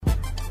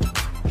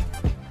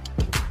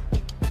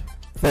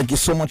Thank you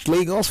so much,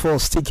 Lagos, for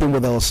sticking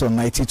with us on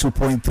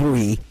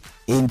 92.3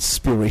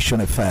 Inspiration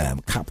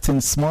FM. Captain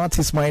Smart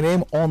is my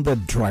name on the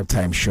Drive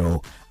Time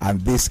Show,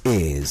 and this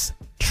is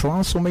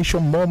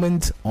Transformation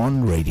Moment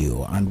on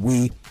Radio. And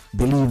we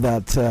believe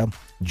that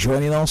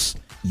joining us,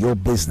 your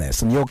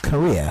business and your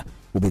career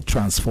will be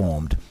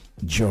transformed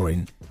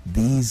during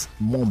these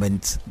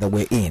moments that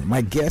we're in.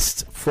 My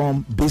guests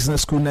from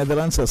Business School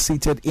Netherlands are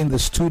seated in the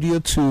studio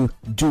to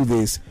do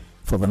this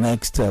for the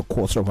next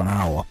quarter of an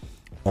hour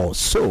or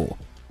so.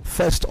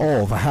 First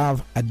off, I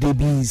have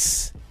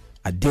Adebisi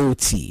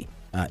Adeoti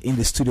in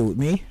the studio with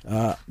me.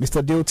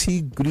 Mr.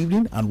 Adeoti, good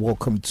evening and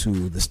welcome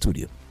to the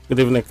studio. Good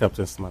evening,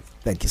 Captain Smart.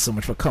 Thank you so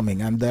much for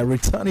coming. And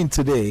returning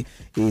today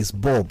is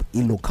Bob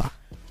Iloka.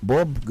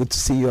 Bob, good to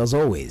see you as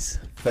always.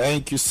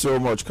 Thank you so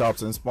much,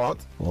 Captain Smart.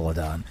 Well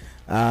done.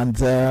 And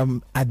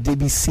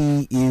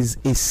Adebisi is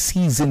a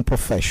seasoned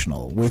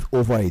professional with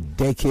over a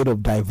decade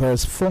of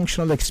diverse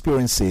functional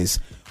experiences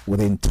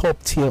within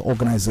top-tier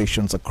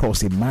organizations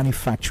across the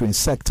manufacturing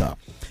sector.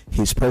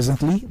 He's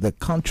presently the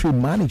country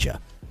manager,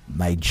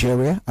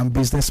 Nigeria, and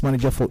business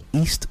manager for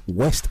East,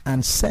 West,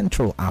 and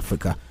Central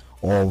Africa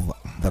of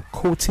the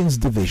Coatings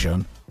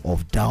Division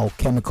of Dow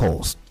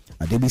Chemicals.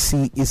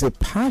 Adebisi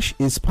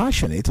is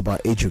passionate about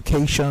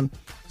education,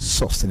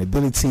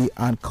 sustainability,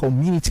 and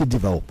community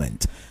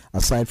development.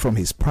 Aside from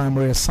his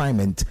primary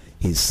assignment,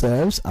 he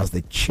serves as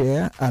the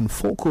chair and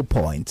focal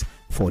point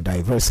for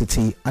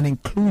diversity and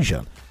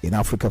inclusion in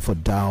Africa for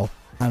Dow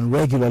and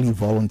regularly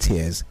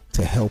volunteers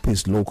to help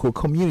his local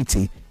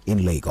community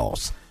in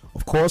Lagos.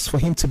 Of course, for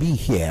him to be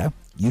here,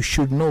 you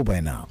should know by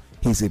now,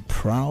 he's a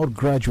proud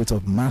graduate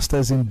of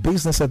Masters in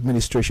Business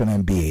Administration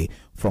MBA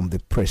from the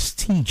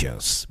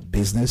prestigious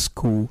Business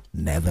School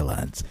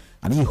Netherlands.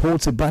 And he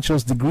holds a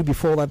bachelor's degree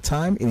before that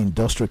time in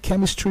industrial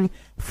chemistry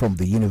from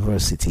the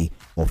University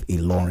of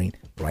Ilorin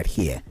right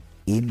here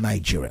in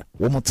Nigeria.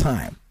 One more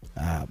time,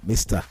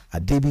 Mr.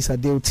 Adebisi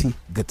Adeoti,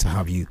 good to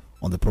have you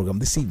on the program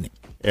this evening.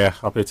 Yeah,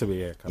 happy to be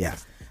here. Yeah.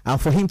 And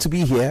for him to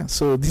be here,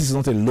 so this is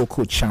not a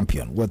local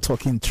champion. We're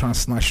talking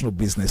transnational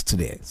business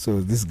today.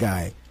 So this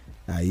guy,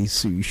 you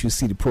should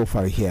see the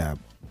profile here.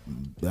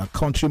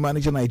 Country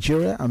manager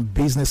Nigeria and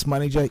business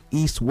manager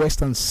East,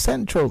 West, and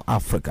Central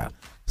Africa.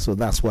 So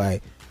that's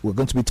why we're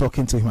going to be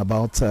talking to him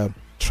about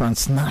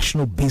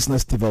transnational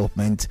business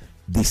development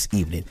this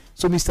evening.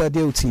 So Mr.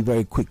 Adeoti,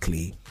 very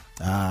quickly,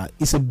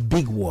 it's a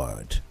big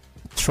word.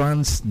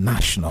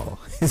 Transnational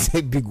is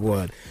a big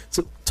word.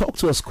 So talk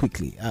to us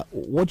quickly.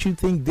 What do you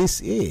think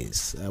this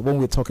is when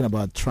we're talking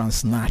about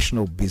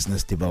transnational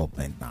business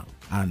development now?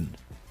 And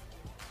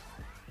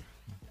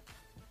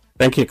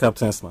thank you,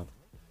 Captain Smart.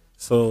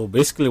 So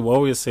basically, what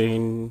we're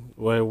saying,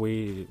 what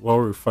we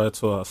refer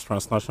to as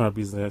transnational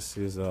business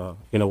is, what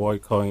we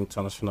call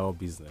international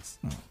business.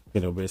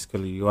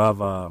 Basically, you have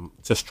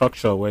it's a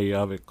structure where you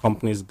have a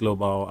company's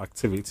global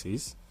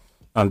activities,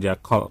 and they are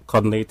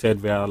coordinated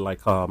via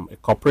like a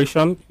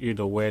corporation,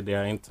 where they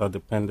are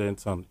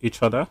interdependent on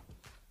each other.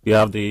 You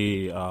have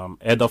the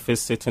head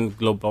office sitting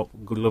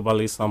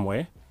globally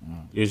somewhere,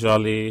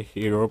 usually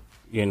Europe,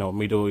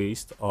 Middle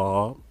East,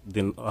 or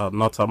the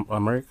North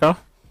America.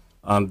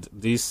 And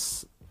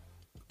this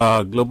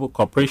global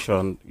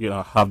corporation,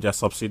 have their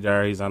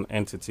subsidiaries and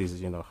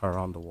entities,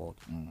 around the world.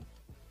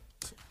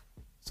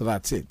 So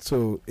that's it.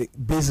 So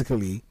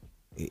basically,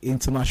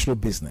 international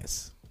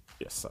business.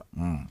 Yes, sir.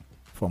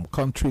 From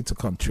country to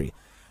country.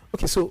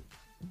 Okay, so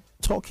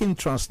talking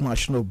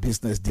transnational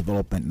business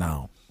development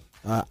now,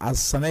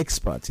 as an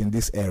expert in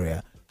this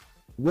area,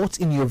 what,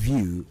 in your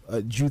view,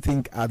 do you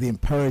think are the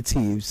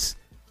imperatives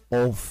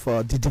of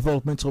the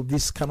development of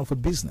this kind of a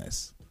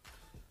business?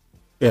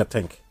 Yeah, I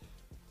think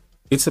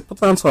it's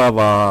important to have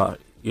a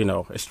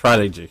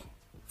strategy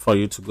for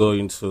you to go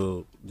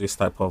into this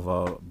type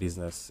of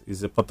business.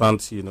 It's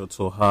important,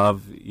 to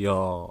have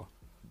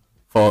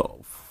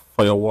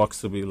for your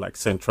works to be like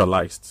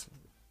centralized,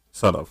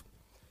 sort of.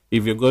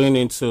 If you're going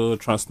into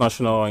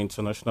transnational or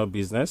international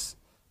business,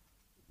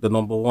 the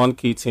number one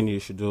key thing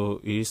you should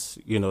do is,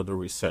 the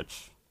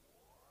research.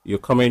 You're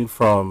coming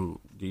from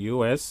the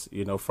US,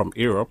 from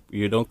Europe.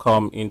 You don't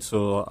come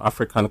into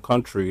African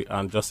country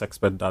and just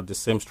expect that the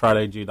same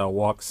strategy that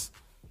works,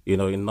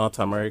 in North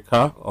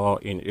America or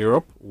in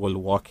Europe will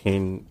work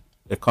in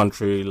a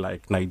country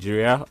like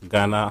Nigeria,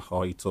 Ghana,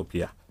 or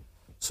Ethiopia.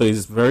 So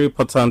it's very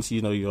important,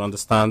 you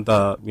understand,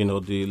 the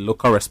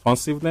local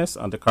responsiveness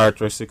and the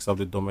characteristics of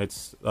the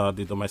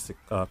domestic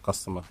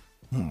customer.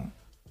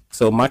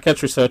 So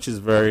market research is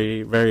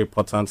very, very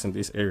important in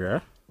this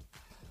area.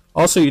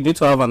 Also, you need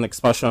to have an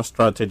expansion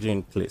strategy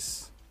in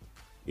place.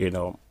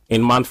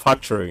 In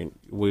manufacturing,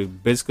 we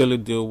basically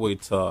deal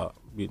with,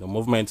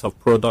 movement of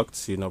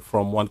products,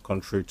 from one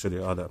country to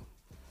the other.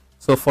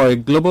 So for a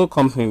global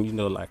company,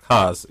 like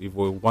ours, if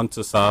we want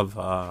to serve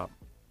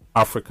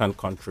African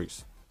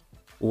countries,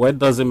 where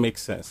does it make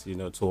sense,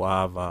 to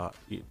have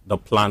the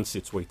plant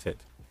situated?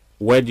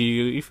 Where do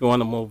you, if you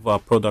want to move a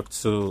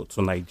product to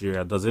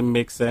Nigeria, does it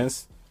make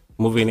sense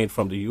moving it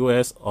from the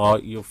US, or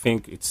you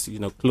think it's,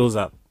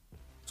 closer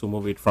to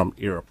move it from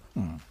Europe?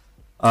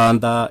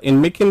 And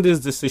in making this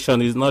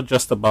decision, it's not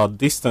just about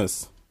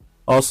distance.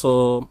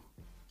 Also,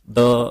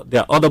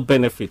 there are other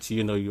benefits,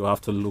 you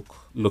have to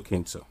look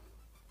into.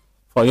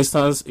 For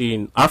instance,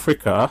 in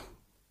Africa,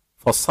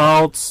 for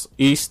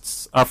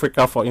Southeast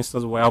Africa, for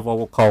instance, we have what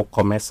we call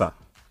COMESA,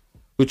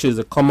 which is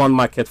a common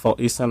market for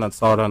Eastern and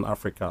Southern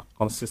Africa,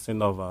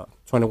 consisting of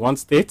 21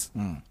 states,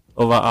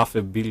 over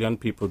 500 million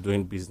people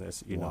doing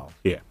business,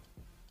 here.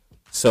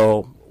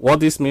 So what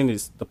this means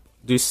is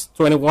these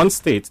 21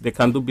 states, they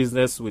can do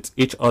business with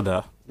each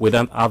other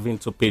without having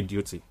to pay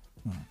duty.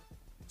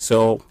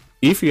 So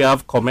if you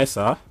have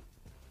COMESA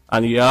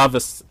and you have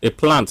a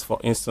plant, for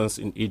instance,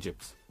 in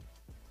Egypt,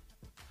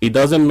 it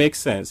doesn't make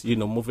sense,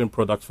 moving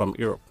products from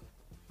Europe,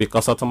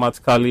 because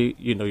automatically,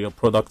 your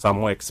products are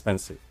more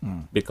expensive,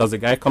 because the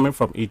guy coming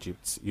from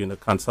Egypt,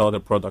 can sell the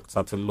products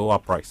at a lower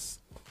price,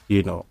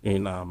 in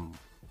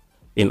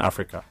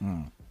Africa.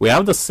 We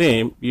have the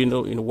same,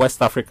 in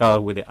West Africa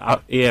with the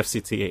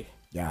AFCTA.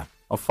 Yeah.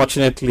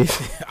 Unfortunately,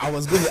 I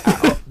was going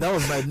to. That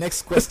was my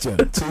next question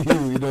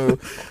to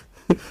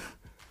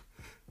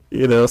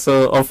you.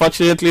 So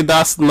unfortunately,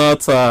 that's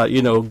not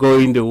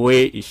going the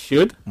way it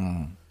should.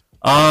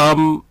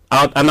 And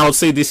I would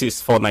say this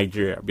is for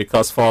Nigeria,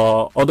 because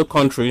for other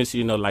countries,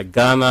 like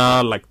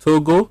Ghana, like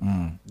Togo,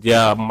 they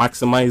are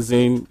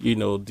maximizing,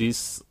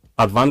 this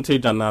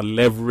advantage and are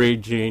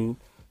leveraging,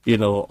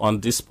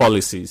 on these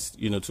policies,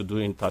 to do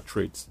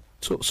intertrades.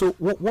 So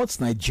what's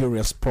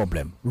Nigeria's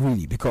problem,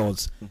 really?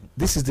 Because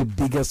this is the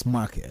biggest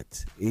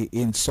market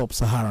in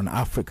sub-Saharan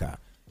Africa.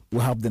 We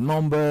have the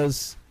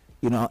numbers,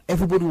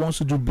 everybody wants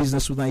to do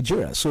business with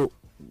Nigeria. So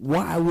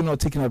why are we not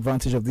taking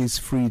advantage of this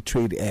free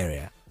trade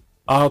area?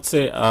 I would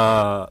say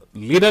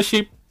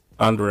leadership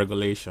and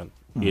regulation,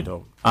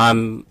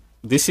 and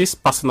this is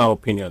personal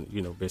opinion,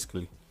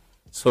 basically.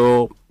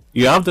 So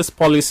you have this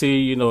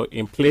policy,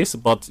 in place,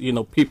 but,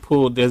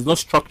 people, there's no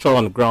structure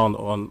on the ground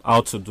on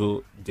how to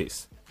do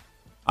this.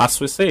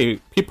 As we say,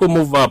 people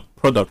move up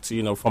products,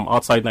 from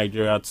outside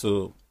Nigeria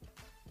to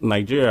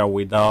Nigeria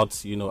without,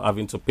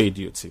 having to pay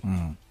duty.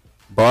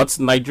 But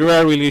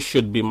Nigeria really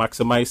should be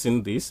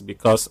maximizing this,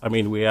 because,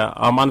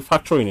 our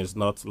manufacturing is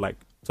not like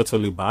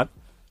totally bad.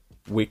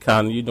 We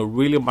can,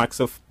 really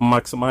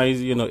maximize,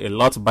 a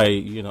lot by,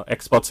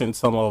 exporting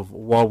some of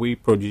what we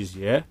produce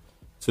here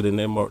to the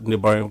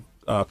neighboring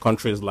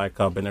countries like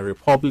Benin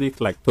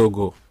Republic, like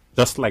Togo,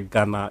 just like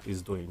Ghana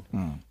is doing.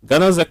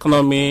 Ghana's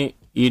economy,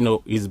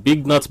 is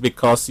big, not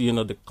because,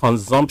 the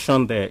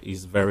consumption there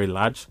is very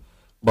large,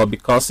 but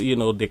because,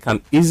 they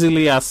can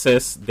easily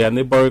access their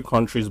neighboring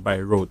countries by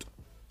road,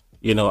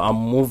 and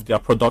move their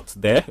products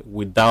there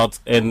without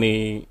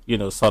any,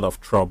 sort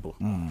of trouble,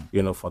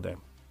 for them.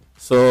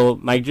 So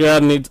Nigeria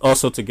needs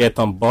also to get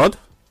on board.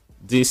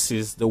 This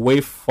is the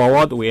way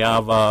forward. We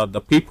have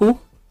the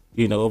people,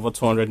 over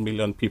 200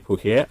 million people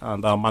here,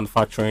 and our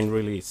manufacturing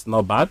really is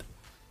not bad.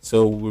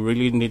 So we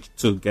really need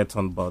to get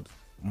on board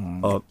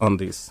on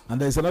this. And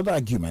there's another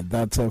argument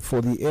that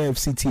for the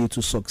AFCTA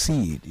to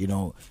succeed,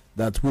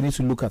 that we need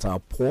to look at our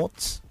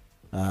ports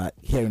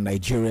here in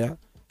Nigeria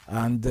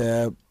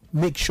and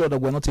make sure that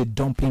we're not a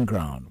dumping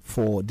ground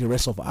for the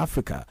rest of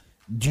Africa.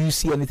 Do you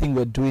see anything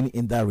we're doing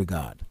in that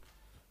regard?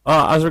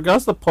 As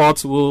regards the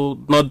ports, we're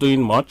not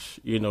doing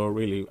much,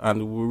 really,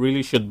 and we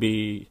really should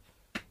be.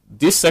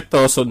 This sector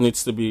also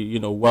needs to be,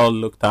 well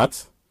looked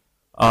at.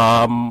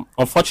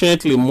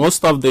 Unfortunately,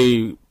 most of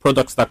the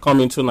products that come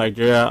into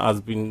Nigeria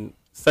has been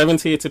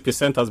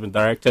 70-80% has been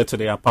directed to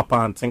the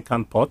Apapa and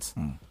Tinkan ports.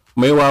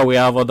 Meanwhile, we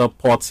have other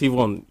ports,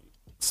 even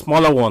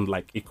smaller ones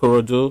like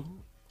Ikorodu.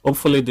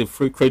 Hopefully, the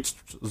free trade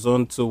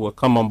zone 2 will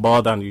come on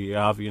board, and you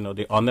have,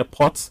 the One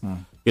ports,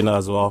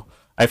 as well.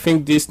 I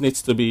think this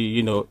needs to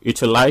be,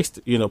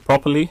 utilized,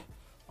 properly.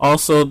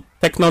 Also,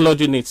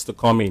 technology needs to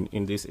come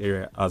in this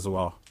area as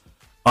well.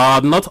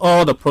 Not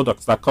all the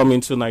products that come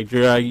into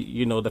Nigeria,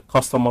 the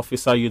custom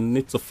officer, you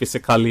need to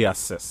physically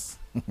assess.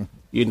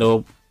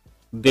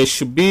 There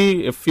should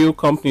be a few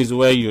companies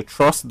where you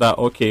trust that,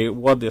 okay,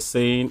 what they're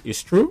saying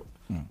is true.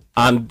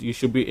 And you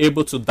should be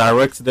able to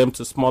direct them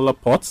to smaller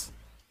ports,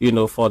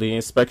 for the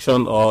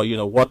inspection or,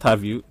 what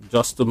have you,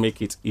 just to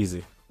make it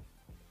easy.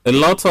 A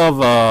lot of,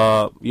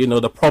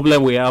 the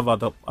problem we have at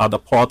the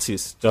port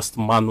is just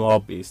manual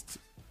based,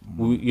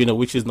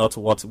 which is not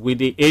what, with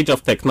the age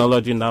of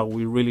technology now,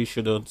 we really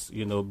shouldn't,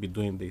 be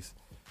doing this.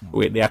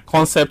 There are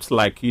concepts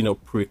like,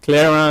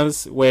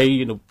 pre-clearance, where,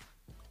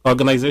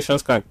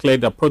 organizations can clear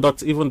their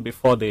products even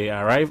before they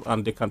arrive,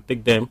 and they can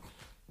take them,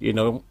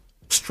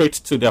 straight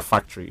to their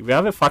factory. We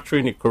have a factory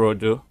in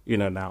Ikorodu,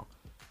 now.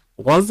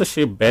 Once the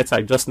ship bets,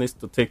 I just need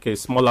to take a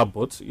smaller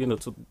boat,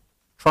 to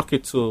truck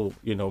it to,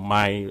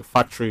 my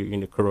factory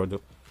in Ikorodu.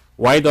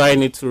 Why do I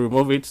need to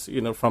remove it,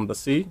 from the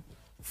sea,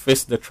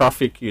 face the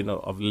traffic,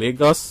 of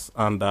Lagos,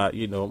 and,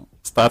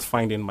 start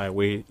finding my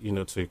way,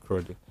 to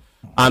Ikorodu?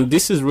 And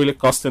this is really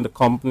costing the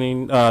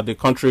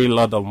country a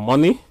lot of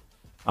money,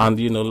 and,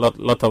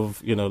 lot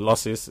of,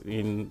 losses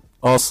in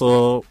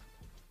also,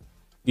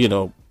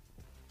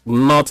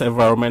 not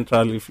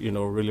environmentally,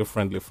 really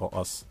friendly for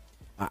us.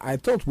 I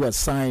thought we had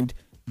signed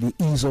the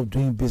ease of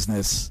doing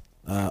business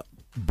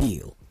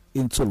bill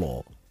into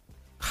law.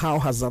 How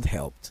has that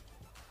helped?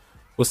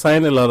 We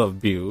sign a lot of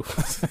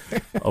bills,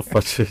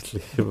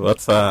 unfortunately.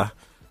 But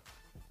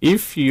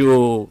if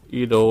you're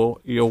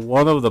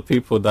one of the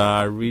people that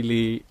are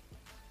really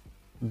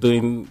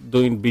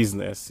doing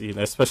business,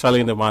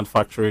 especially in the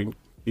manufacturing,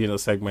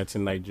 segment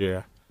in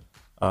Nigeria,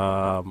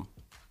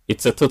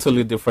 it's a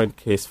totally different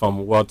case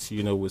from what,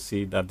 we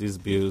see that these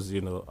bills,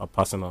 are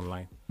passing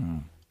online.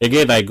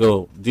 Again,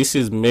 this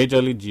is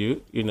majorly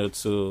due,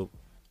 to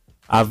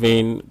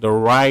having the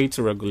right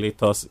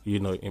regulators,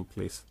 in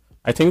place.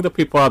 I think the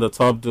people at the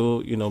top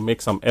do,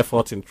 make some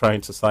effort in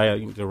trying to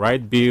sign the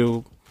right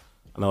bill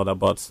and all that.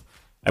 But,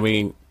 I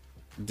mean,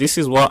 this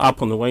is what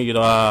happens when you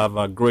don't have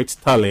a great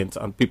talent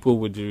and people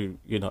with,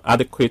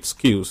 adequate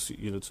skills,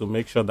 to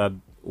make sure that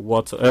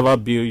whatever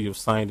bill you've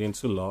signed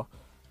into law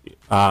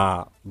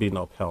are being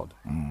upheld.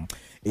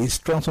 It's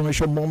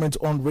Transformation Moment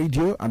on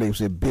radio, and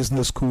it's a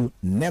business school,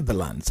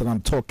 Netherlands. And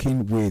I'm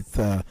talking with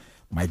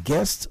my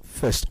guest.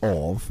 First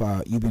off,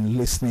 you've been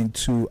listening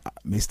to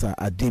Mr.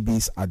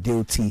 Adebisi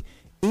Adeoti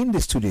in the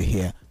studio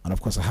here, and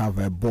of course I have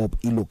Bob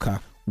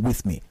Iluka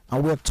with me,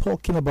 and we're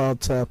talking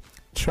about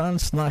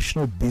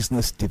transnational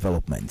business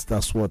development.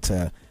 That's what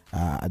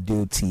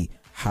Adeoti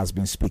has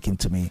been speaking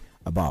to me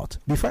about.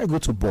 Before I go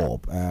to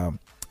Bob,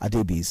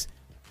 Adebisi,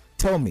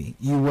 tell me,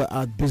 you were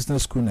at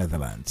Business School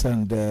Netherlands,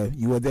 and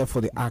you were there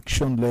for the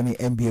Action Learning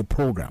MBA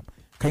program.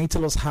 Can you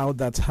tell us how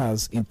that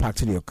has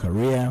impacted your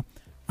career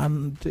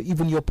and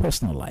even your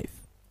personal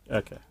life?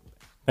 Okay,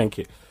 thank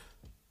you.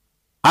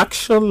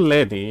 Action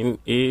learning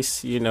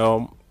is,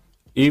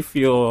 if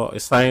you're a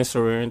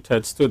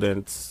science-oriented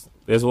student,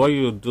 there's what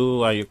you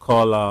do and you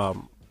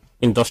call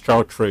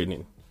industrial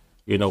training,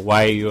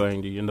 while you're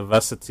in the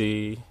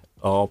university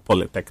or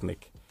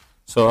polytechnic.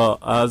 So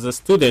as a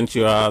student,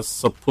 you are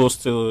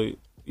supposed to,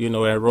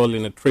 enroll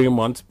in a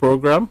 3-month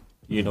program,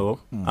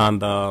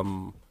 and,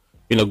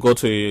 go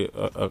to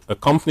a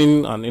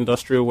company, an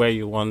industry where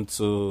you want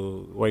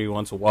to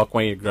work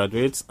when you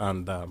graduate,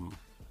 and,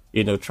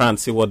 try and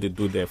see what they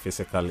do there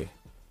physically.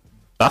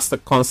 That's the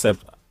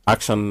concept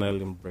Action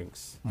Learning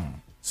brings.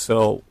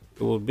 So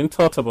we've been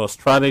taught about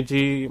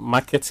strategy,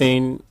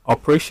 marketing,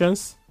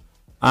 operations,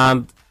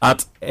 and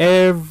at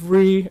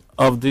every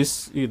of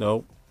this,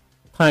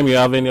 time you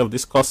have any of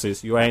these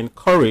courses, you are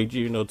encouraged,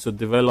 to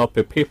develop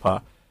a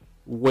paper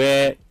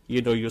where,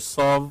 you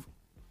solve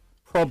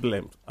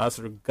problems as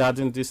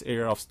regarding this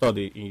area of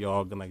study in your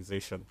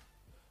organization.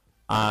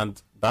 And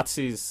that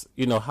is,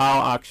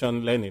 how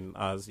action learning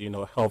has,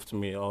 helped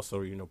me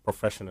also,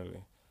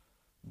 professionally.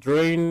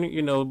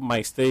 During,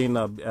 my stay in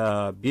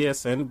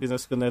BSN,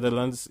 Business School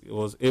Netherlands, I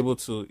was able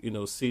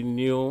to, see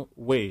new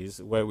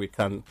ways where we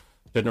can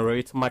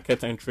generate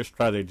market entry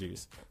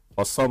strategies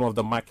for some of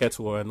the markets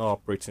we were not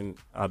operating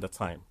at the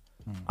time.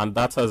 And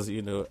that has,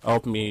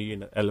 helped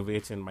me,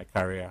 elevate in my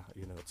career,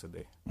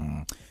 today.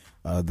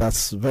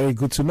 That's very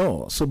good to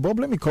know. So, Bob,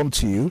 let me come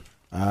to you.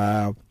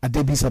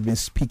 Adebisi has been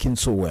speaking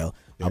so well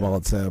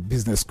about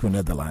Business School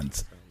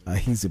Netherlands.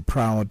 He's a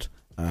proud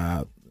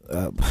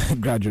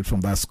graduate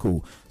from that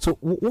school. So,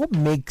 what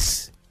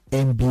makes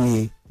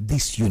MBA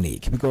this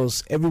unique?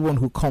 Because everyone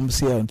who comes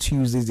here on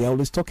Tuesdays, they're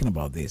always talking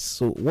about this.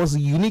 So, what's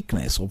the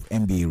uniqueness of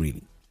MBA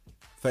really?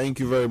 Thank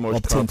you very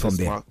much, from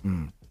there.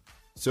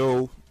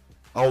 So,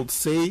 I would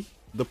say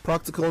the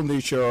practical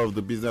nature of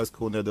the Business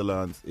School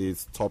Netherlands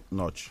is top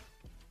notch.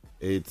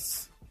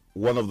 It's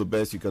one of the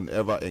best you can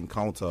ever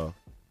encounter.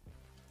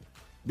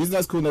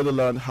 Business School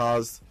Netherlands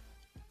has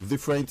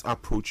different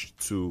approach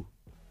to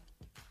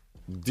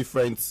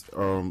different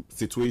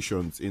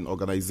situations in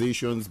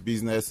organizations,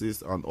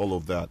 businesses, and all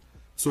of that.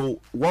 So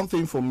one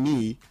thing for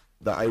me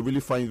that I really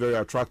find very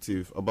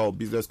attractive about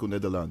Business School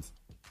Netherlands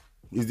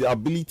is the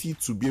ability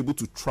to be able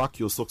to track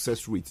your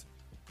success rate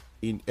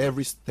in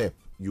every step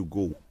you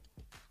go.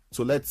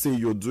 So let's say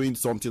you're doing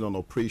something on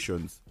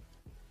operations.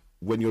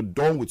 When you're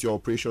done with your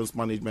operations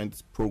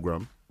management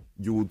program,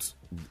 you would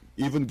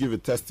even give a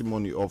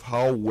testimony of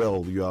how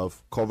well you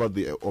have covered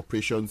the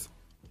operations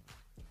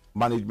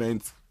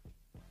management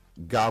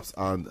gaps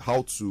and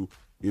how to,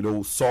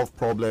 solve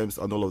problems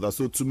and all of that.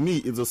 So to me,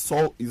 it's an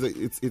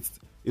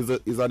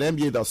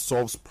MBA that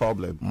solves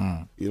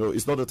problem.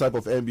 It's not the type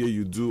of MBA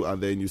you do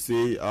and then you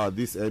say,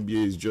 this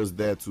MBA is just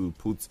there to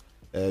put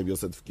your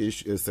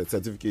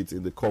certificate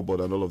in the cupboard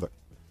and all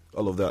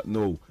of that.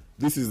 No.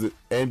 This is the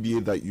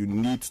MBA that you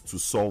need to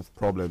solve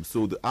problems.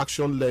 So the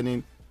action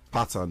learning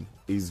pattern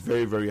is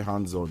very, very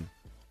hands-on.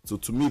 So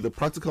to me, the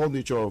practical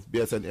nature of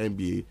BSN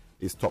MBA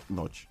is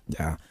top-notch.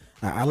 Yeah,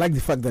 I like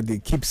the fact that they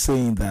keep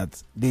saying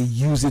that they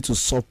use it to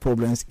solve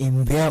problems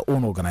in their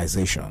own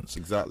organizations.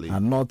 Exactly.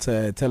 And not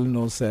telling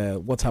us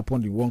what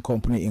happened in one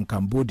company in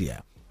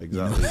Cambodia.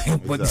 Exactly.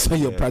 But so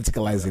you're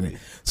practicalizing it.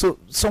 So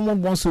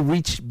someone wants to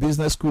reach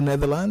Business School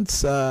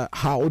Netherlands.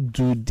 How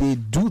do they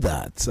do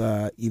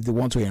that if they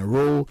want to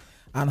enroll?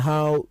 And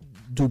how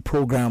do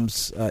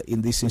programs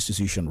in this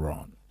institution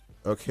run?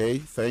 Okay,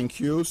 thank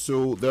you.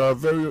 So there are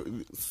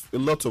a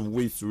lot of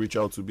ways to reach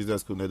out to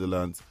Business School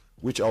Netherlands.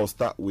 which I'll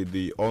start with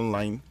the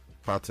online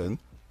pattern.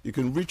 You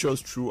can reach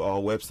us through our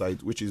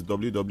website, which is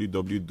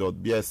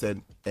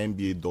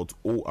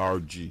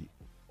www.bsnmba.org,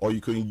 or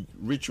you can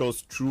reach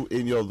us through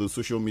any of the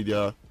social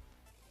media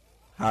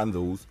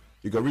handles.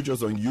 You can reach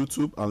us on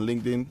YouTube and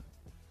LinkedIn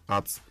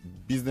at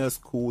Business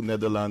School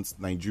Netherlands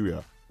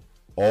Nigeria,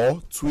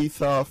 or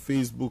Twitter,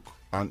 Facebook,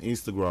 and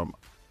Instagram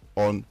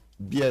on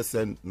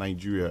BSN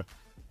Nigeria.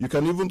 You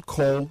can even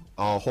call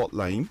our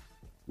hotline,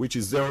 which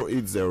is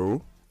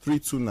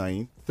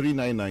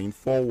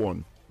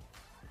 080-329-39941.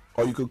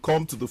 Or you could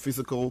come to the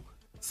physical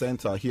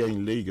center here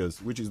in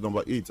Lagos, which is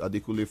number 8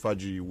 Adekule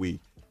Fajiri Way,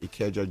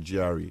 Ikeja,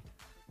 GRA.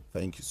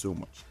 Thank you so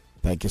much.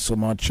 Thank you so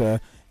much.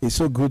 It's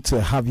so good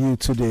to have you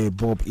today,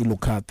 Bob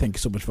Iluka. Thank you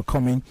so much for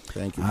coming.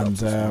 Thank you. And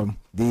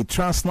the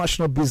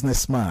transnational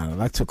businessman, I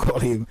like to call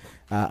him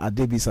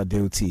Adebisi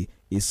Adeoti.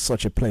 It's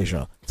such a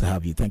pleasure to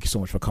have you. Thank you so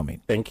much for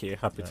coming. Thank you.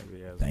 Happy to be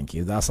here. Thank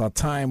you. That's our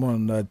time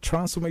on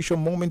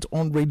Transformation Moment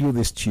on Radio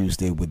this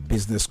Tuesday with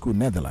Business School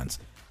Netherlands.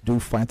 Do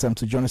find time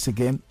to join us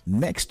again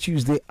next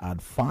Tuesday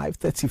at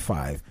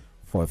 5:35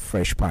 for a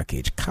fresh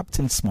package.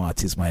 Captain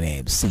Smart is my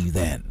name. See you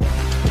then.